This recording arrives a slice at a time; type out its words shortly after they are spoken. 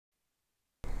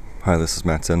Hi, this is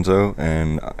Mattsenzo,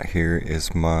 and here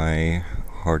is my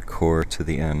hardcore to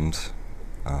the end.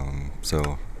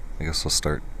 So I guess I'll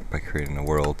start by creating a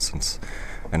world since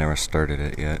I never started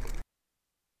it yet.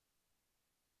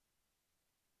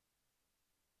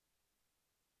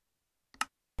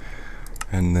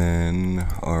 And then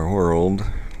our world,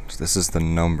 this is the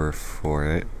number for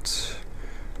it,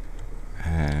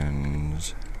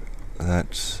 and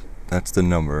that's the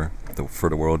number for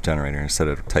the world generator instead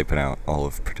of typing out all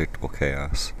of predictable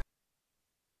chaos.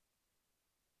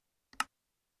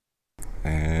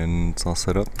 And it's all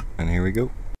set up, and here we go.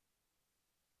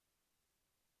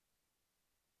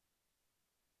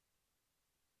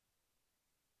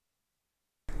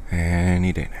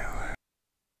 Any day now.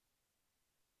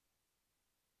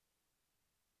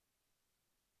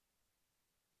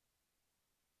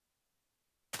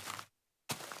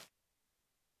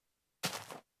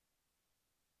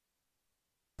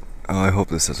 Oh, I hope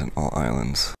this isn't all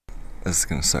islands. This is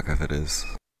gonna suck if it is.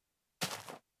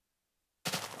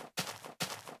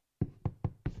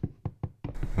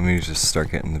 Let me just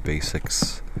start getting the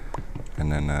basics, and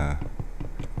then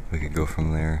we could go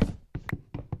from there.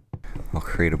 I'll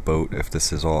create a boat if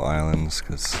this is all islands,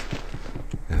 because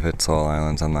if it's all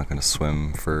islands, I'm not gonna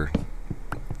swim for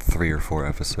 3 or 4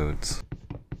 episodes.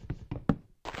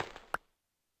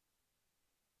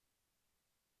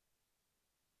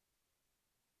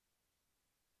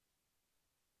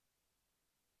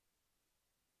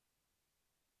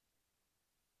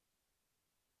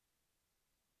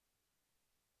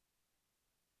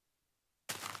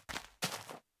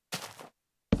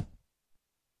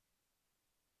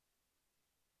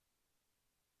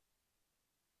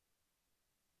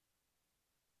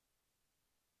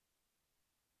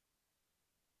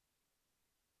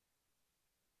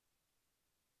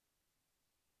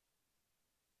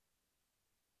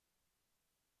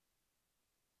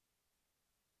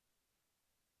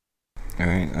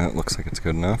 Alright, that looks like it's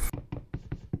good enough.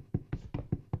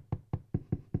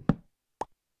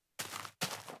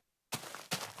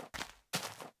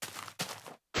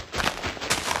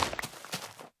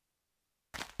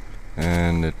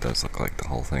 And it does look like the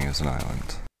whole thing is an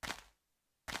island.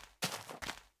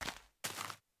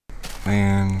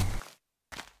 Man.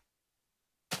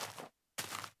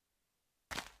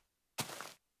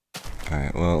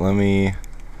 Alright, well, I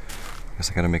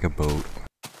guess I gotta make a boat.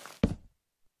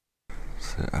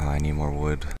 So, oh, I need more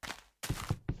wood.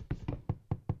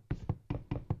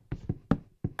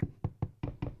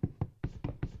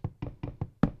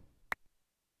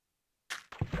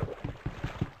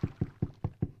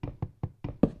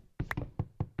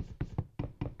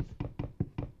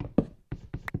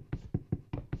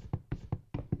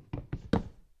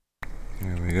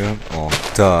 There we go.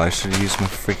 Oh, duh, I should use my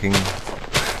freaking...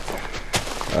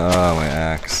 my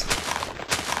axe.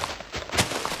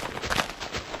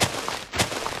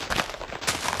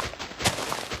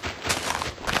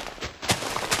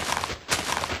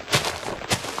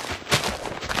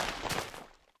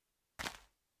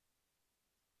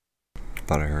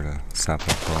 Thought I heard a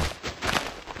sapling fall.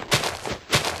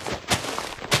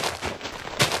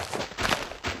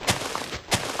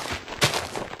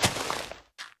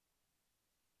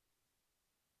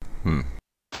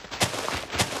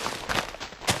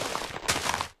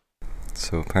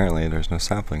 So apparently there's no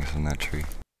saplings in that tree.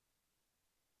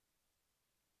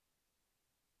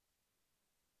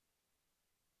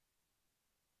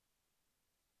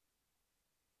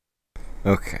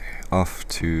 Okay, off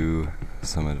to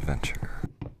some adventure.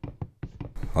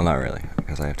 Well, not really,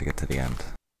 because I have to get to the end.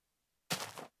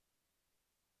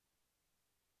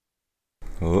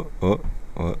 Oh,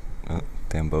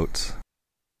 damn boats.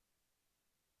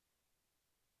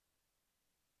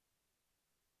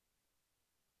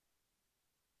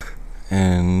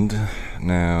 And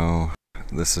now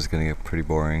this is gonna get pretty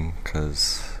boring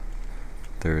because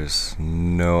there's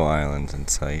no islands in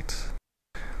sight.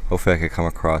 Hopefully I could come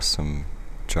across some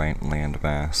giant land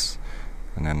mass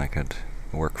and then I could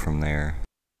work from there.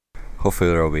 Hopefully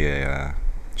there will be a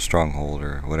stronghold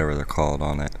or whatever they're called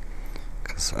on it,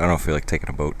 because I don't feel like taking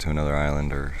a boat to another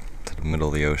island or to the middle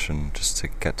of the ocean just to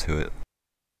get to it.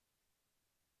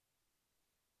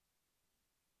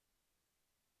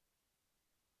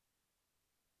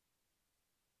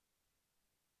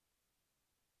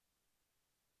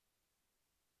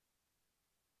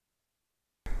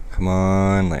 Come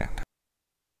on, land.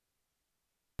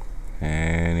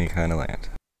 Any kind of land.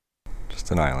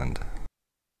 Just an island.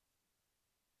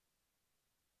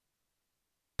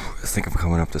 I think I'm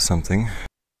coming up to something.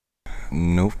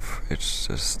 Nope, it's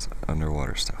just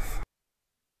underwater stuff.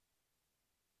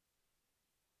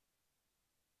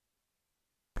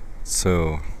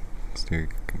 So you're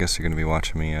I guess you're gonna be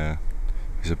watching me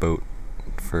use a boat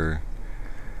for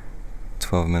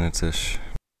 12 minutes-ish.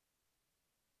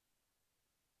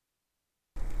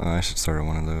 I should start on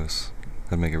one of those.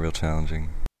 That'd make it real challenging.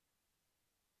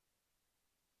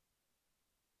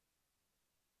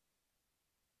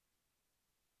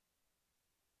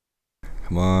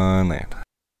 Come on, land.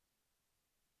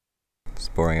 It's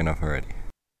boring enough already.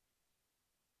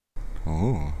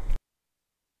 Oh.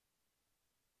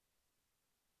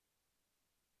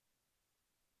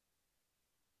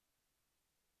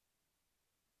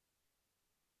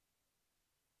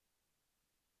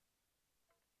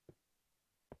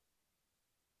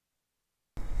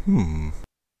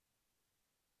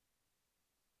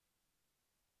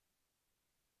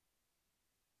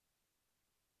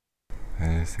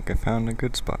 I think I found a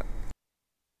good spot.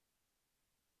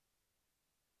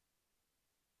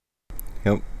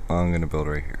 Yep, I'm gonna build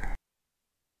right here.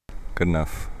 Good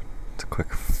enough. It's a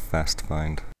quick, fast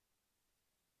find.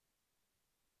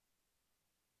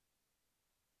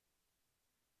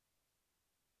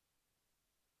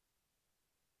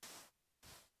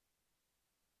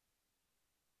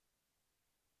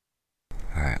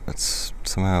 Alright, let's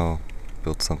somehow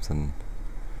build something.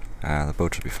 The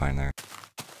boat should be fine there.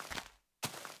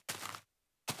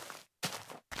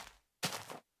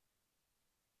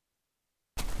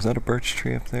 Was that a birch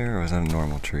tree up there, or was that a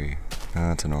normal tree? No,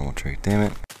 that's a normal tree. Damn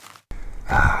it.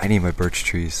 I need my birch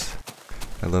trees.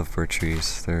 I love birch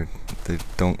trees. They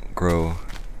don't grow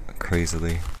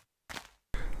crazily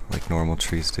like normal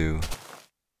trees do.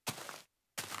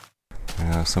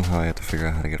 Somehow I have to figure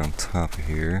out how to get on top of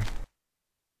here.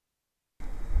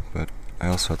 But I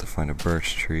also have to find a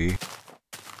birch tree.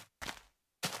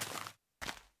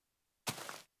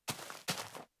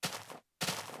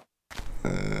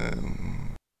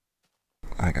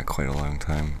 I got quite a long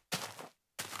time.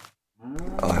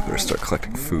 Oh, I better start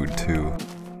collecting food too.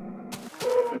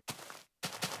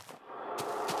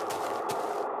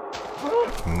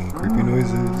 Oh, creepy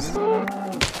noises.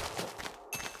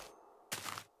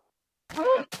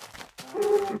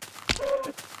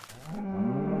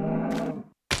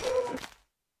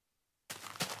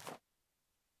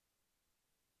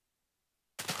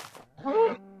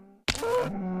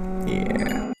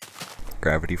 Yeah.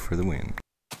 Gravity for the win.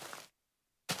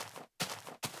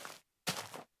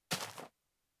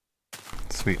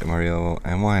 Sweet Mario,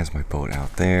 and why is my boat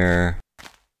out there?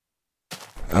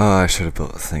 Oh, I should have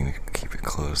built a thing to keep it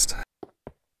closed.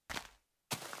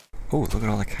 Oh, look at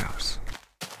all the cows.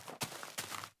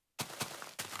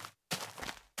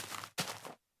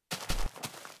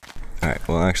 Alright,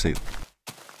 well actually,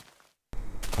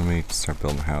 let me start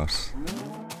building a house.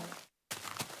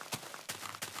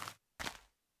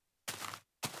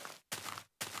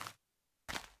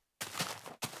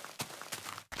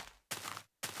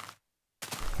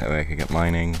 That way I can get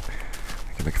mining,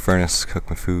 I can make a furnace, cook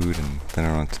my food, and then I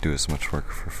don't have to do as much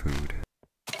work for food.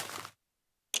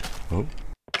 Oh.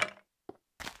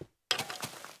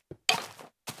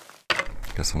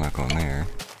 Guess I'm not going there.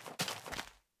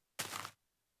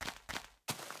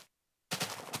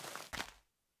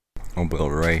 I'll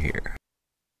build right here.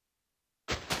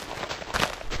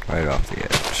 Right off the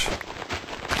edge.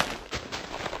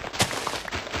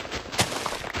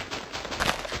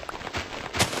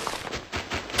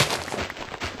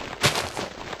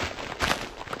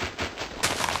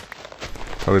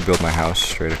 Probably build my house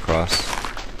straight across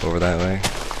over that way,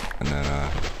 and then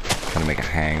kind of make a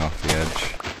hang off the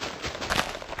edge.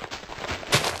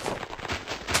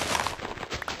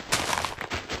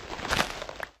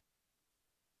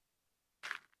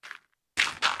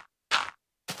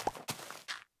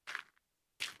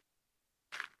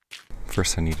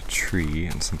 First I need a tree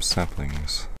and some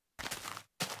saplings.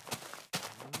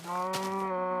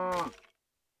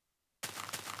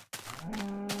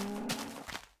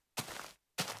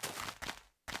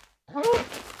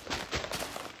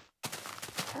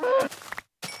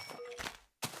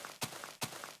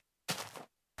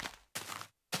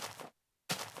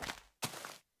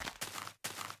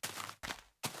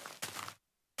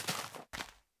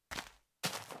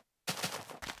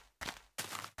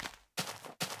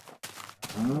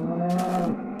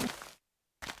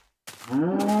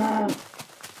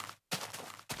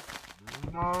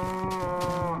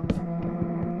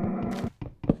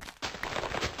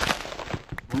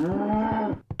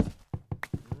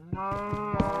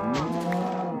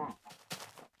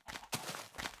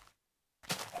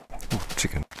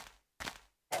 Chicken.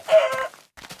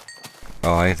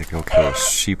 Oh, I have to go kill a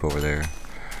sheep over there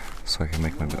so I can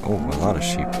make my bed. Oh, a lot of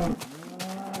sheep.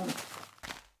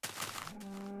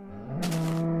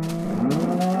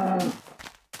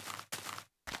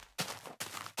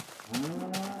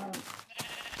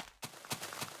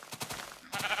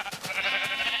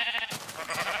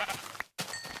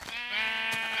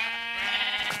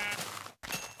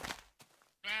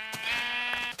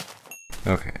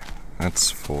 Okay, that's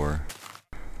 4.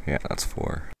 Yeah, that's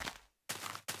 4.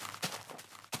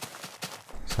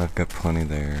 So I've got plenty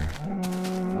there.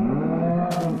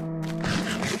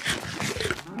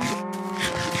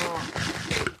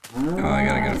 Oh, I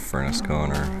gotta get a furnace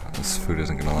going or this food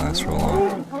isn't gonna last real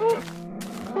long.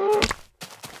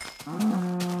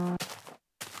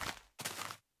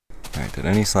 Alright, did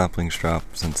any saplings drop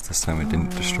since this time I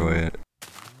didn't destroy it?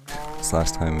 This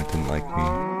last time it didn't like me.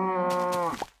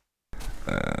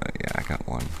 Yeah, I got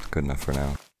 1. Good enough for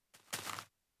now.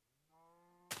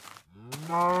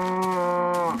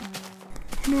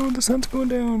 No, the sun's going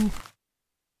down!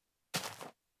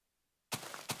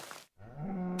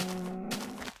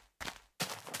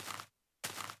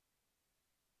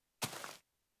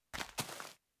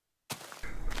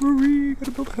 Hurry,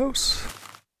 gotta build a house.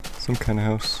 Some kind of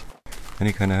house.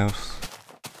 Any kind of house.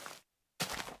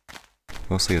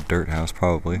 Mostly a dirt house,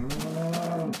 probably.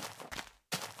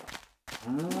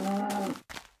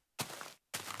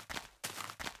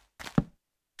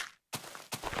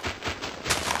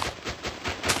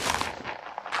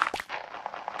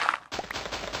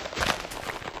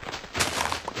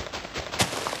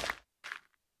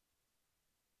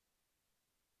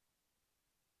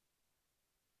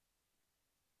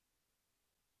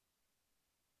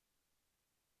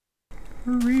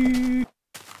 Hurry!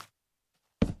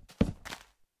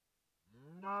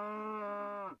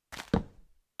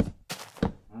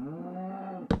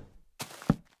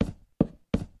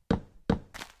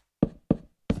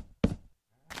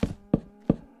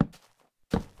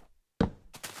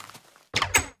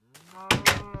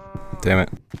 Damn it.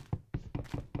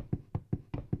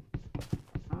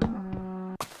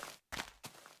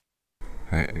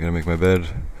 Alright, I gotta make my bed.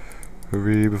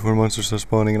 Hurry before monsters start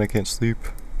spawning and I can't sleep.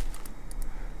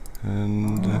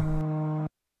 And...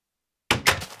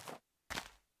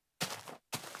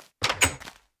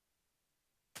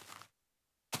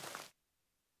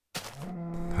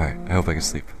 Alright, I hope I can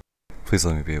sleep. Please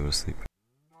let me be able to sleep.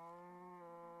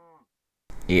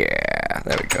 Yeah,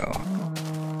 there we go.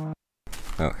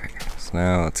 Okay, so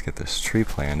now let's get this tree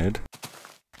planted.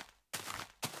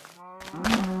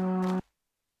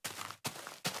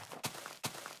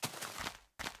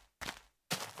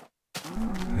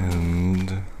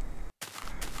 And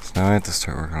so now I have to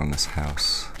start working on this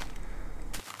house.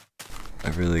 I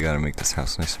really gotta make this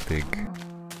house nice and big.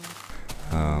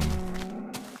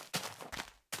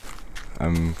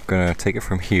 I'm gonna take it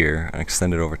from here and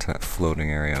extend it over to that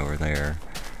floating area over there.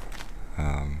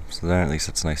 So then at least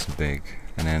it's nice and big.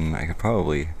 And then I could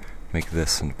probably make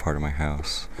this into part of my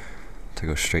house to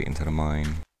go straight into the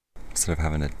mine instead of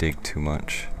having to dig too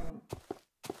much.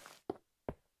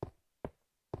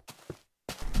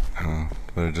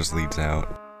 But it just leads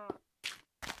out.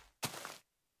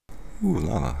 Ooh,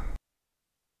 lava.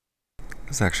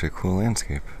 That's actually a cool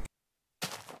landscape.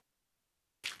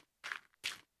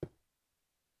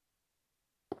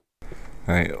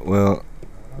 Alright, well,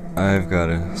 I've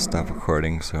gotta stop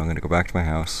recording, so I'm gonna go back to my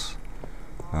house,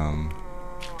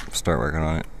 start working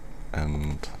on it,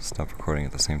 and stop recording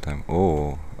at the same time.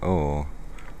 Oh,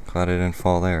 glad I didn't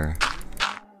fall there.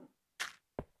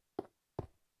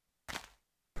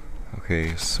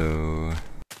 Okay, so...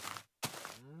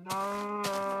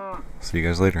 see you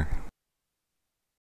guys later.